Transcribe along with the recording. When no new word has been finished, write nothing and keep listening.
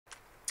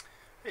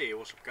Hey,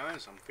 what's up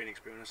guys, I'm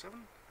Phoenix7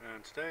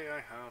 and today I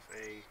have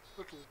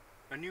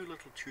a new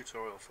little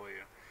tutorial for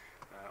you.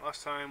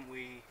 Last time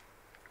we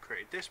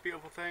created this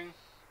beautiful thing,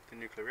 the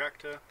nuclear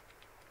reactor,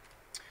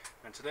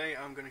 and today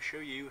I'm going to show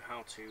you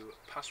how to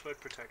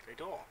password protect a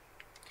door.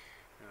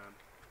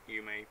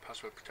 You may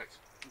password protect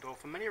a door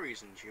for many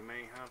reasons. You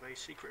may have a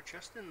secret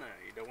chest in there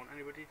you don't want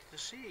anybody to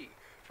see.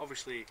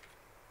 Obviously,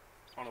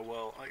 on a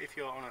world, if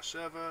you're on a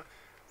server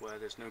where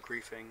there's no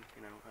griefing,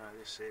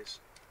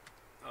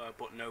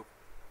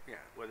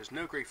 where there's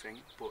no griefing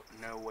but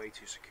no way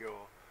to secure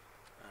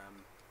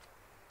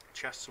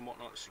chests and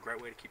whatnot. This is a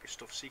great way to keep your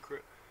stuff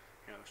secret,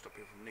 stop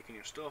people from nicking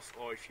your stuff.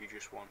 Or if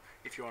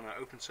you're on an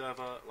open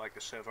server like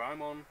the server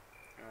I'm on,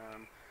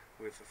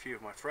 with a few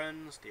of my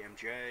friends, the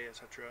MJ,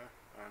 etc.,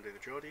 and the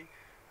Geordie,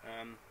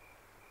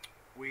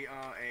 we're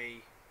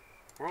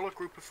all a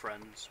group of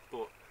friends,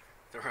 but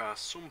there are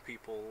some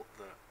people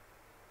that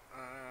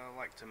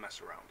like to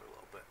mess around a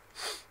little bit.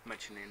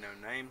 Mentioning no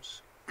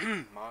names,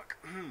 Mark.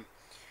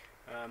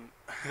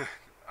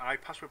 I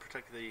password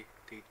protected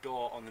the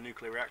door on the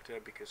nuclear reactor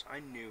because I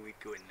knew he'd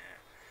go in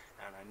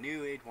there, and I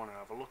knew he'd want to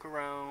have a look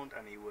around,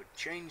 and he would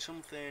change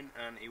something,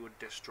 and he would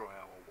destroy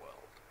our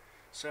world.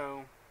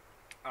 So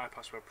I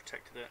password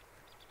protected it.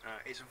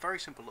 It's a very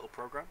simple little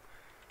program,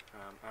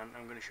 and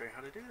I'm going to show you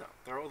how to do that.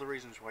 There are other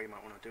reasons why you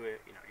might want to do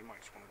it. You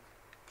might just want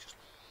to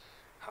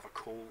have a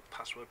cool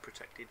password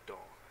protected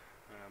door.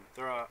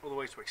 There are other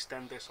ways to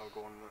extend this. I'll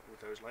go on with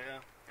those later.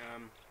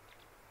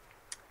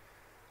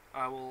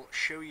 I will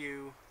show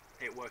you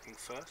it working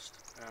first,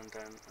 and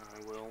then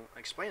I will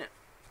explain it.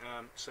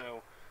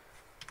 So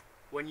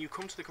when you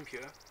come to the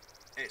computer,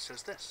 it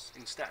says this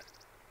instead.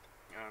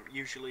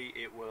 Usually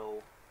it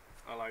will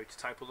allow you to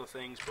type other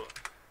things, but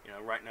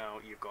right now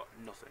you've got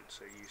nothing.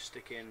 So you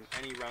stick in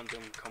any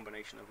random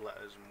combination of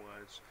letters and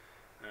words,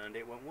 and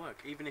it won't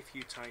work. Even if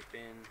you type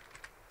in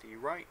the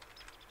right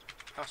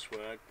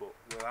password but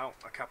without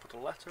a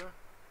capital letter,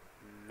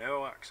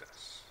 no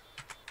access.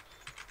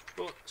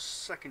 But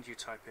second you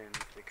type in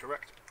the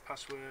correct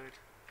password,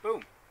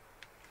 boom,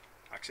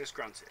 access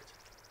granted.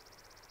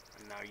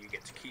 And now you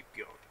get to keep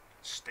your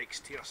stakes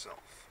to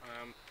yourself.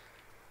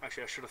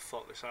 Actually, I should have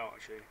thought this out.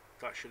 Actually,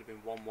 that should have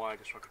been one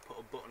wider so I could put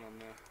a button on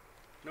there.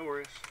 No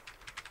worries,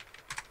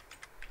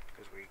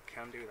 because we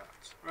can do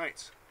that.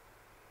 Right.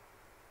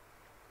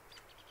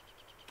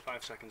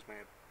 5 seconds may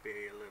be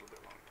a little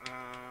bit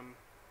long.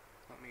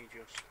 Let me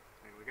just,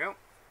 there we go.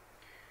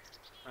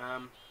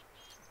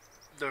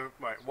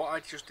 What I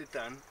just did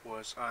then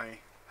was I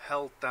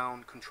held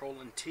down Control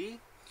and T,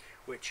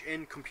 which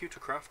in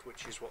Computercraft,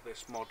 which is what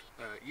this mod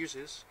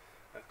uses,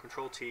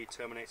 Control T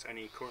terminates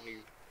any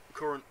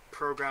current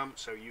program,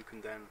 so you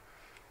can then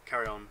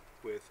carry on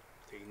with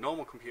the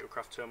normal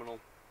Computercraft terminal.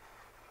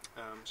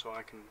 So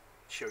I can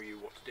show you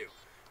what to do.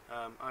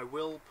 I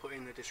will put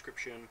in the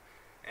description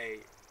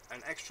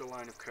an extra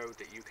line of code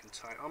that you can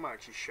type. I might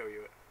actually show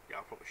you it. Yeah,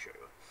 I'll probably show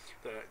you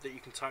it. That you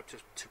can type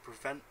to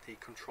prevent the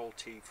Control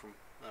T from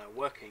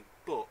working.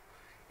 But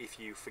if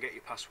you forget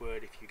your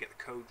password, if you get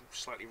the code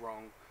slightly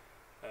wrong,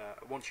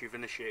 once you've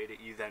initiated it,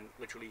 you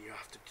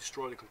have to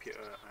destroy the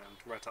computer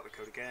and write out the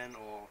code again,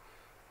 or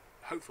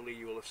hopefully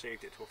you will have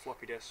saved it to a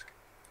floppy disk.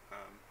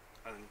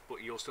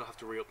 But you'll still have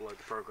to re-upload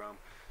the program.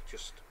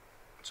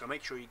 So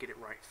make sure you get it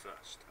right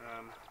first.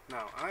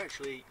 Now I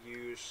actually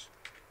use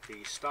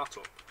the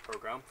startup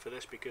program for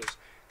this because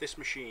this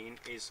machine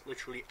is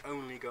literally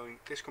only going,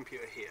 this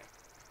computer here,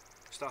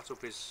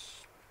 startup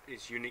is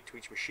unique to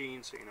each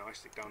machine. So I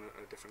stick down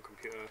a different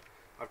computer,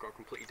 I've got a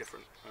completely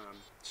different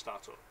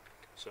startup.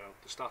 So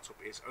the startup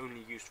is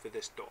only used for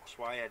this door,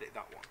 so I edit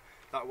that one.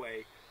 That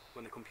way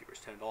when the computer is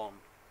turned on,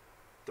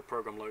 the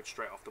program loads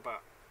straight off the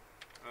bat.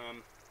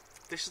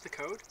 This is the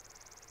code.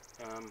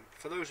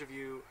 For those of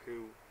you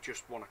who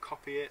just want to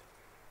copy it,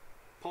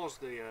 pause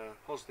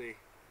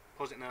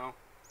it now,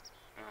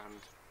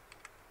 and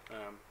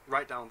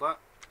write down that,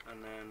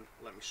 and then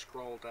let me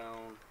scroll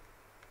down.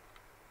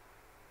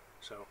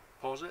 So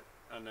pause it,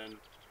 and then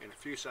in a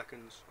few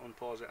seconds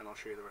unpause it, and I'll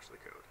show you the rest of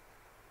the code.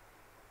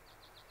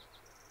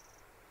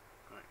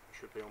 Right, it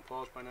should be on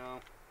pause by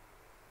now.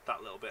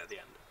 That little bit at the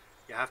end.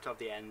 You have to have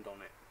the end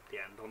on it. The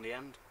end on the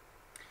end.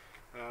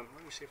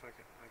 Let me see if I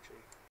can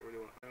actually really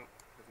want. No,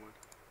 never mind.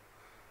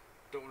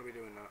 Don't want to be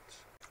doing that.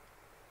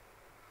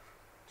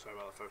 Sorry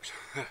about that, folks.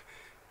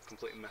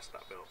 Completely messed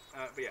that bit up.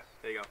 But yeah,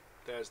 there you go.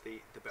 There's the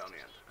bit on the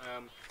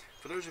end.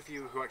 For those of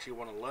you who actually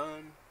want to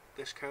learn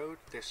this code,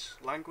 this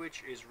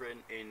language is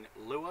written in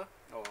Lua,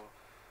 or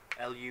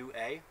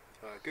L-U-A.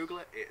 Google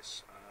it.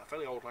 It's a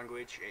fairly old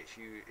language.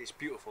 It's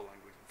beautiful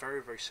language.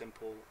 Very, very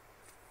simple.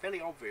 Fairly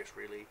obvious,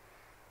 really.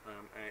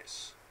 And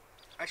it's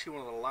actually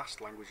one of the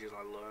last languages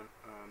I learned.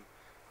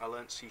 I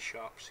learned C#,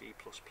 C++,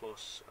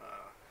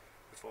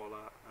 before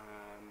that,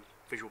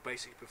 Visual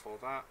Basic before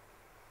that,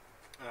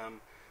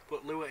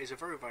 but Lua is a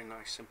very, very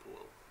nice, simple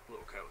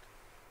little code.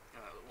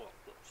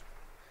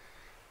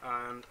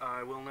 And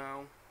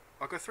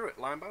I'll go through it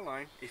line by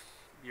line if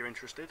you're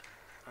interested,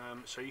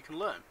 so you can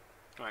learn.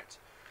 Right,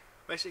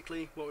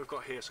 basically what we've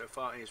got here so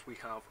far is we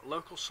have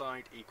local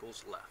side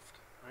equals left,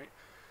 right?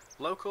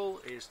 Local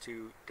is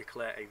to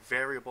declare a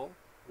variable.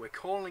 We're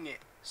calling it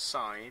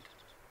side,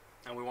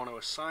 and we want to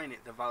assign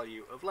it the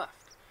value of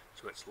left.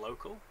 So it's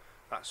local.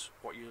 That's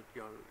what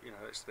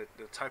it's the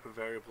type of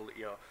variable that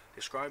you're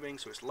describing.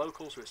 So it's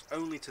local. So it's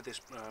only to this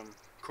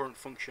current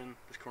function,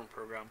 this current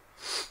program.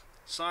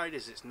 Side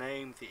is its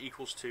name. The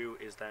equals to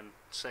is then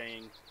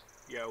saying,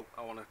 yo,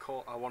 I want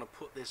to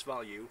put this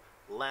value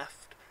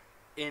left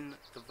in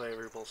the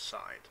variable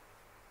side.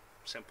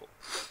 Simple.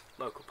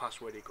 Local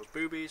password equals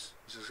boobies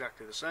is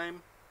exactly the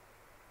same.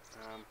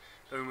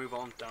 Then we move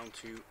on down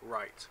to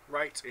write.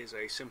 Write is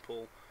a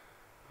simple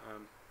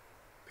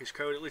piece of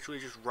code. It literally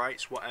just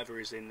writes whatever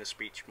is in the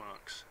speech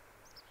marks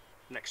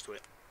next to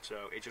it.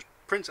 So it just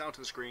prints out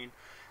to the screen.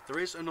 There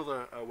is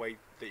another way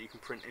that you can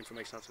print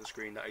information out to the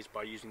screen, that is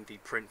by using the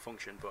print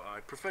function, but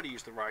I prefer to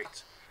use the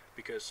write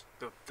because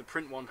the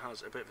print one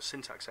has a bit of a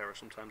syntax error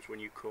sometimes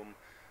when you come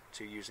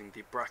to using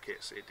the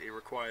brackets. It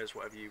requires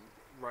whatever you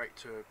write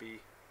to be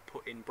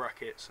put in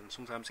brackets, and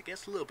sometimes it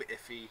gets a little bit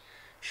iffy,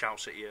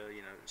 shouts at you,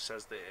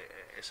 says that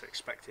it's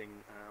expecting,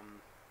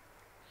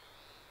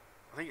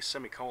 I think it's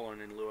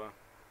semicolon in Lua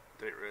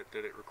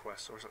that it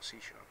requests, or is that C#?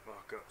 Oh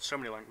god, so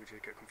many languages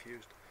get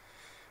confused.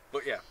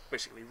 But yeah,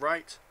 basically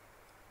writes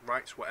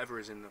whatever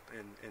is in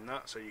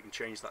that, so you can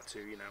change that to,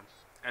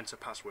 enter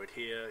password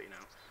here,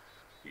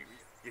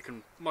 you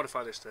can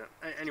modify this to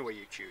any way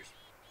you choose.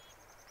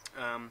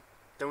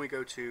 Then we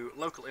go to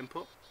local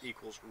input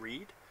equals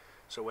read.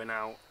 So we're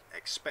now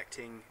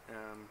expecting,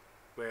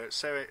 we're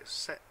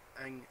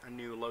setting a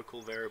new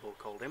local variable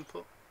called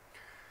input,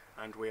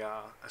 and we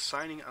are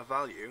assigning a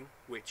value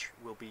which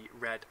will be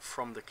read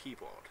from the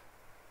keyboard.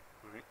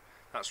 Right?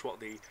 That's what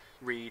the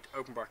read,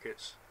 open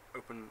brackets,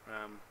 open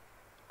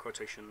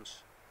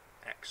quotations,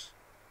 X.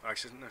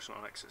 Actually, no, it's not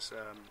an X, it's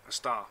a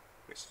star.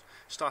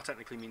 Star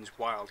technically means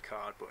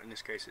wildcard, but in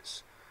this case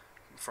it's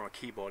from a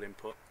keyboard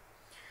input.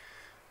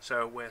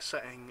 So we're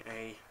setting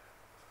a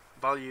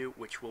value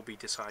which will be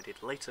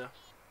decided later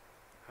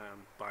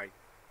by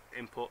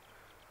input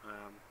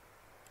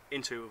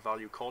into a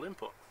value called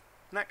input.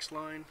 Next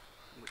line,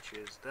 which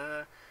is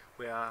there,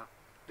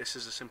 this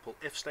is a simple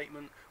if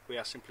statement. We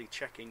are simply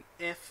checking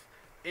if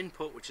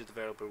input, which is the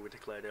variable we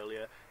declared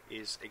earlier,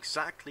 is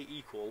exactly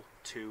equal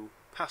to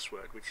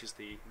password, which is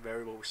the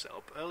variable we set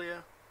up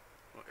earlier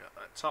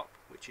at top,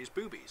 which is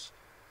boobies.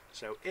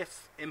 So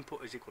if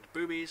input is equal to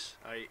boobies,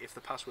 if the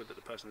password that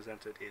the person has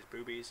entered is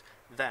boobies,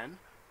 then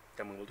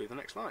we will do the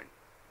next line.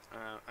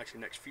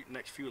 Actually,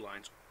 next few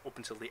lines up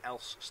until the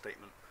else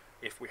statement,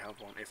 if we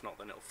have one. If not,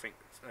 then it'll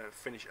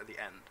finish at the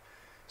end.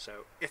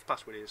 So if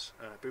password is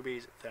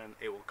boobies, then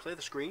it will clear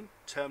the screen.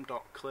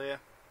 Term.clear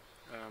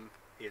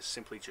is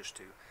simply just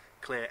to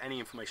clear any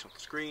information off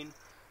the screen,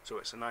 so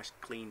it's a nice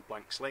clean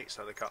blank slate,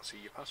 so they can't see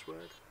your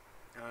password.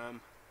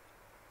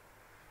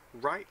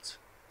 Write,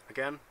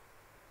 again,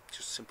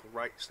 just a simple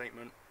write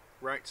statement.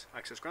 Write,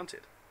 access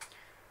granted.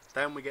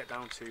 Then we get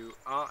down to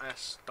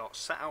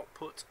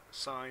rs.setOutput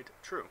side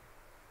true.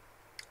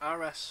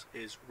 rs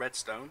is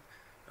redstone.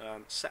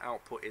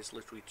 SetOutput is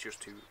literally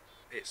just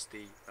it's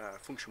the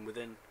function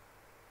within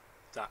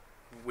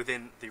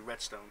the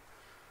redstone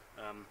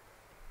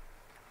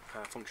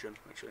function.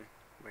 Actually,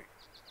 wait,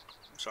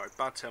 sorry,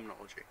 bad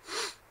terminology.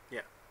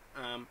 Yeah.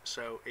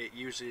 So it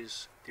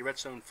uses the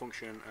redstone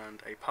function,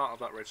 and a part of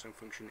that redstone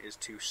function is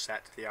to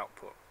set the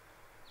output.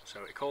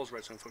 So it calls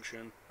redstone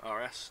function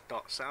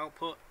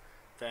rs.setOutput.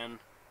 Then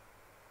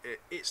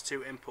its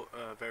two input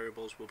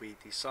variables will be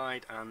the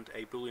side and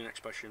a boolean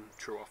expression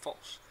true or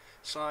false.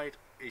 Side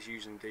is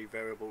using the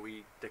variable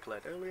we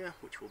declared earlier,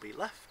 which will be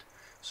left.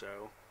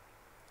 So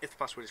if the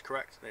password is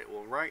correct, it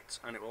will write,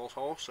 and it will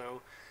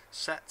also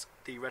set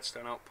the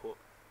redstone output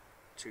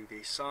to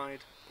the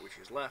side, which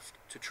is left,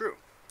 to true.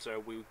 So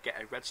we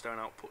get a redstone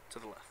output to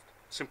the left.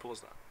 Simple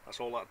as that. That's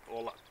all that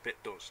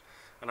bit does.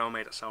 I know I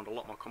made it sound a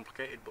lot more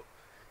complicated, but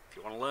if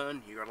you want to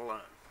learn, you got to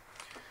learn.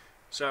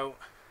 So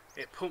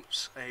it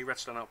pumps a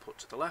redstone output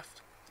to the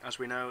left. As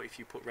we know, if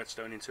you put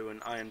redstone into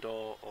an iron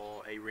door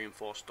or a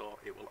reinforced door,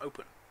 it will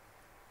open.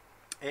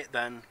 It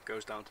then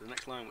goes down to the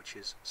next line, which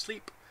is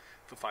sleep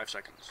for 5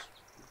 seconds.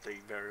 The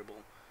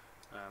variable,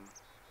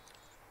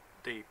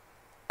 the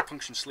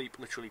function sleep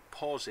literally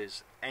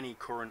pauses any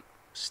current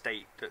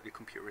state that the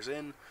computer is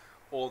in,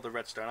 or the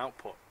redstone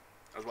output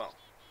as well.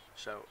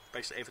 So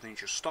basically everything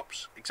just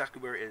stops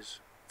exactly where it is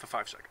for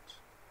 5 seconds.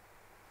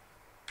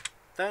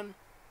 Then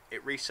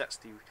it resets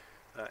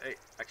it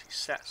actually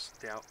sets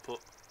the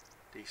output,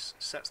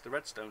 sets the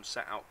redstone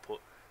set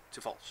output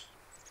to false.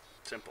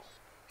 Simple.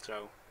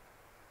 So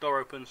door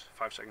opens,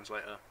 5 seconds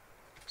later,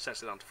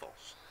 sets it down to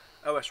false.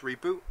 OS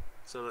reboot,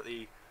 so that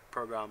the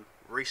program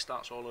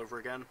restarts all over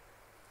again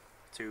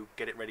to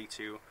get it ready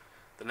to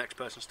the next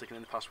person sticking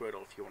in the password,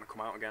 or if you want to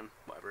come out again,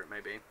 whatever it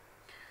may be.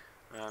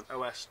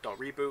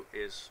 os.reboot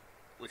is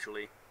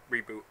literally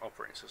reboot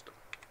operating system.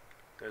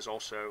 There's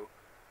also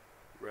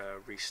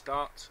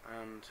restart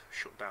and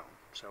shut down.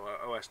 So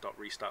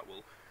os.restart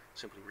will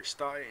simply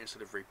restart it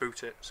instead of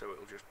reboot it, so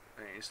it'll just,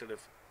 instead of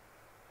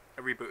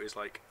A reboot is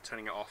like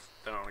turning it off,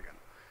 then on again.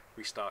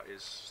 Restart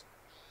is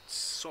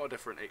sort of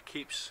different. It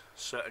keeps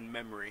certain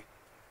memory,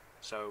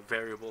 so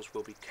variables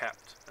will be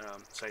kept.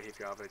 Say if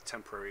you have a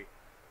temporary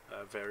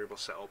variable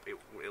set up, it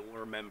will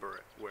remember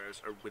it,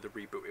 whereas with a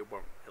reboot it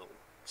won't.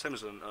 Same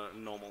as a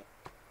normal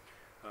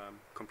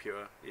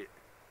computer,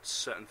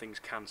 certain things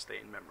can stay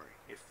in memory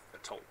if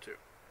they're told to.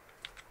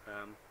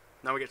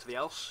 Now we get to the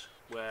else,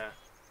 where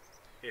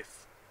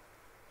if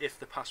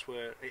the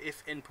password,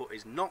 if input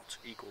is not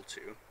equal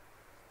to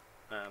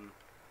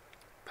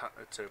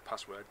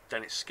password,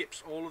 then it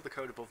skips all of the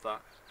code above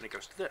that and it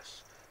goes to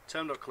this.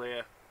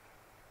 Term.clear,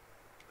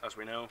 as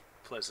we know,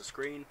 clears the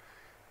screen.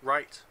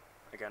 Write,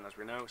 again as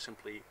we know,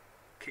 simply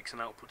kicks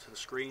an output to the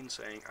screen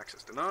saying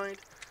access denied.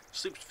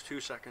 Sleeps for 2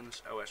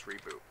 seconds, OS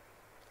reboot.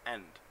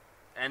 End.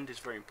 End is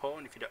very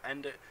important. If you don't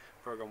end it,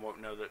 the program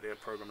won't know that the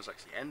program has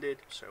actually ended,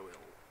 so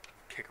it'll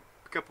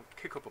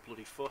kick up a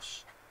bloody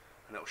fuss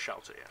and it'll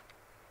shout at you.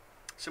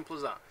 Simple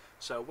as that.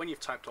 So when you've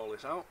typed all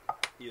this out,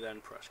 you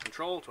then press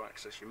Control to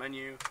access your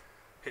menu,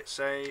 hit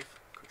save,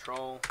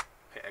 Control,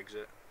 hit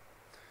exit,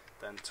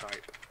 then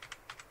type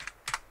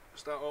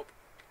start up,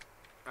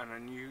 and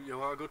then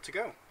you are good to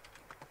go.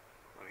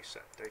 Let me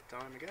set date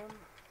time again.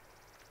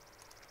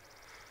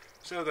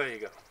 So there you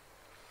go.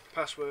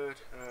 Password,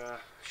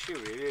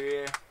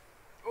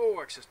 oh,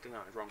 access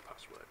denied, wrong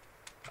password.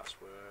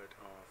 Password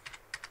of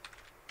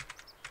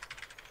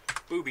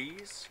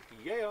boobies,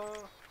 yeah,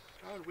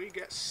 and we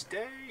get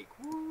steak,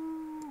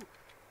 woo,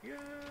 yeah,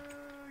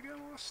 get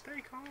my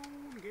steak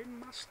on, get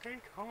my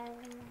steak on,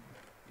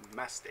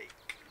 my steak.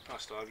 I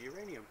still have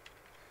uranium.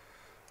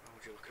 Oh,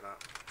 would you look at that?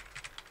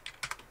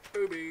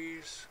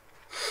 Boobies.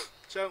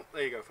 So,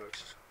 there you go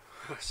folks.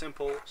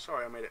 Simple,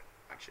 sorry I made it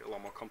actually a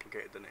lot more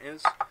complicated than it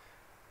is.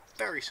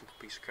 Very simple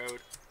piece of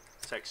code.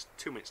 It takes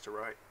 2 minutes to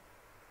write.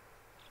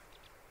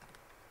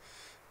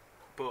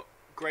 But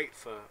great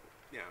for,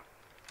 you know,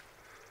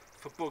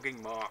 for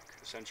bugging Mark,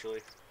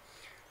 essentially.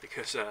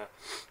 Because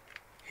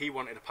he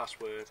wanted a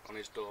password on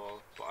his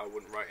door, but I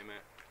wouldn't write him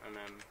it. And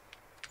then,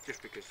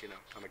 just because, you know,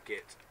 I'm a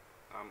git,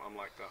 I'm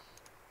like that.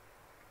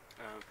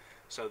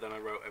 So then I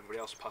wrote everybody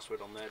else's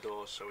password on their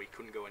doors so he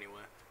couldn't go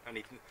anywhere. And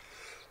he didn't...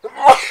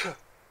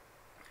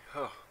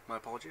 Oh, my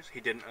apologies.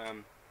 He didn't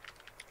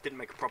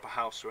make a proper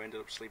house, so I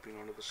ended up sleeping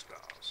under the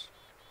stars.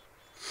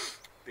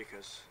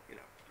 Because, you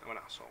know, I'm an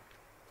asshole.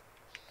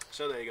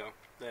 So there you go.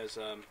 There's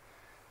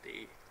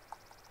the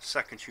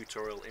second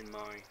tutorial in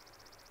my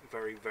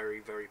very, very,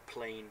 very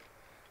plain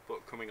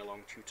but coming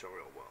along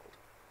tutorial world.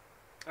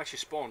 I actually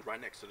spawned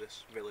right next to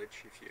this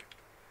village.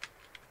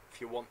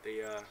 If you want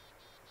the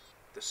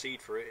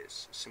seed for it,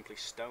 it's simply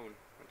stone,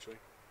 actually.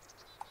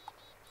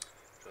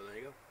 So there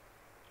you go.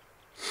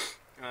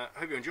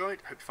 Hope you enjoyed.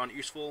 Hope you found it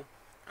useful.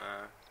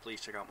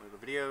 Please check out my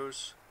other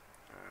videos.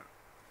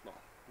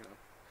 Well, you know,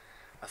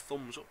 a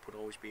thumbs up would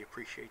always be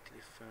appreciated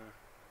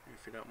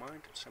if you don't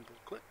mind. A simple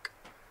click.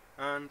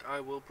 And I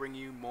will bring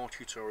you more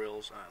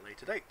tutorials at a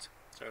later date.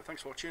 So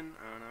thanks for watching,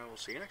 and I will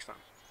see you next time.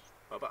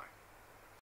 Bye bye.